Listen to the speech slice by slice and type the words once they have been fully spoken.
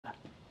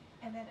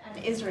And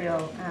on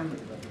Israel,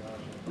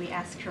 we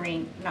asked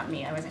Karine, not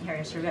me, I wasn't here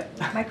yesterday,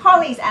 but my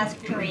colleagues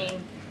asked Karine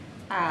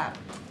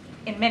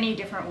in many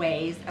different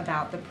ways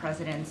about the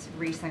president's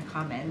recent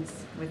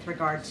comments with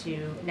regard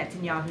to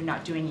Netanyahu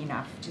not doing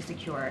enough to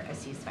secure a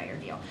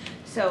ceasefire deal.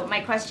 So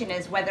my question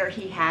is whether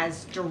he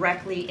has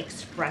directly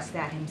expressed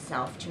that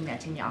himself to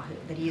Netanyahu,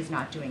 that he is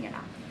not doing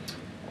enough.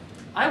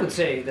 I would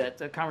say that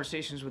the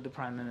conversations with the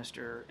Prime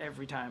Minister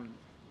every time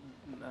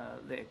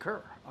they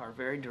occur are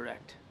very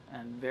direct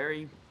and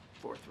very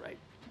forthright.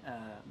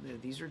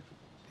 These are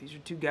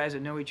two guys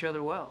that know each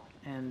other well,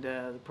 and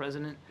the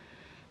President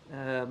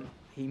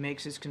he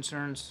makes his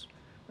concerns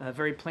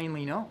very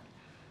plainly known.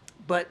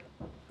 But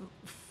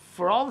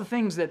for all the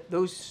things that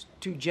those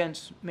two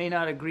gents may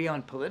not agree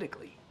on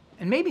politically,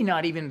 and maybe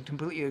not even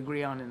completely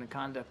agree on in the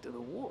conduct of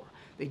the war,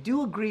 they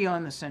do agree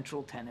on the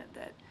central tenet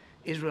that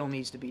Israel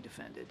needs to be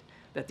defended,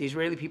 that the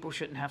Israeli people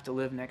shouldn't have to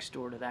live next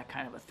door to that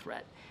kind of a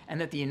threat, and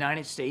that the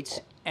United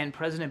States and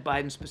President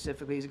Biden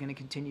specifically is going to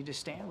continue to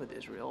stand with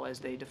Israel as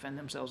they defend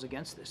themselves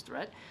against this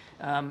threat,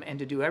 and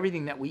to do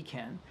everything that we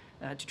can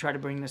to try to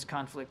bring this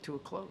conflict to a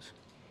close.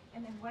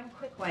 And then one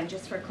quick one,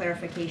 just for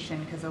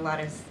clarification, because a lot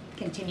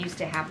continues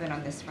to happen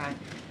on this front.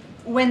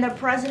 When the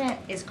president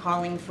is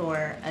calling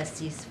for a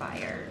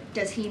ceasefire,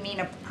 does he mean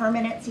a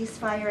permanent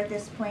ceasefire at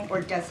this point,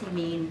 or does he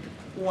mean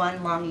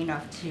one long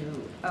enough to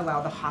allow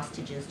the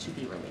hostages to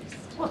be released?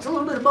 Well, it's a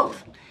little bit of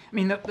both. I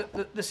mean, the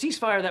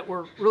ceasefire that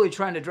we're really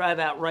trying to drive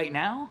out right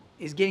now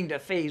is getting to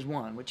phase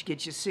one, which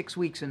gets you 6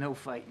 weeks of no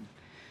fighting.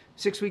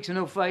 6 weeks of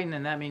no fighting,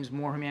 and that means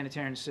more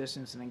humanitarian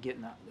assistance and then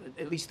getting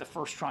at least the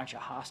first tranche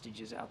of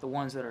hostages out, the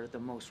ones that are at the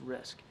most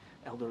risk,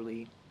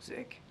 elderly,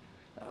 sick,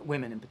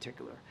 women in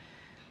particular.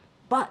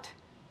 But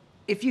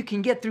if you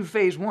can get through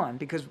phase one,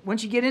 because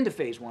once you get into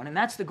phase one, and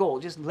that's the goal,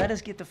 just let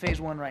us get to phase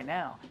one right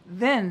now,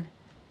 then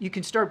you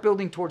can start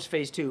building towards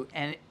phase two.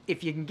 And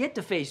if you can get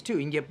to phase two, you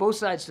can get both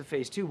sides to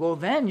phase two, well,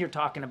 then you're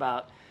talking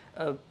about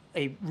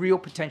a real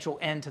potential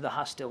end to the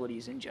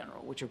hostilities in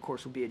general, which of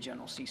course will be a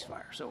general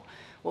ceasefire. So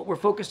what we're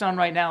focused on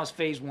right now is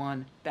phase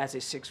one. That's a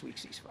 6-week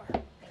ceasefire.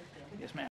 Thank you. Yes, ma'am.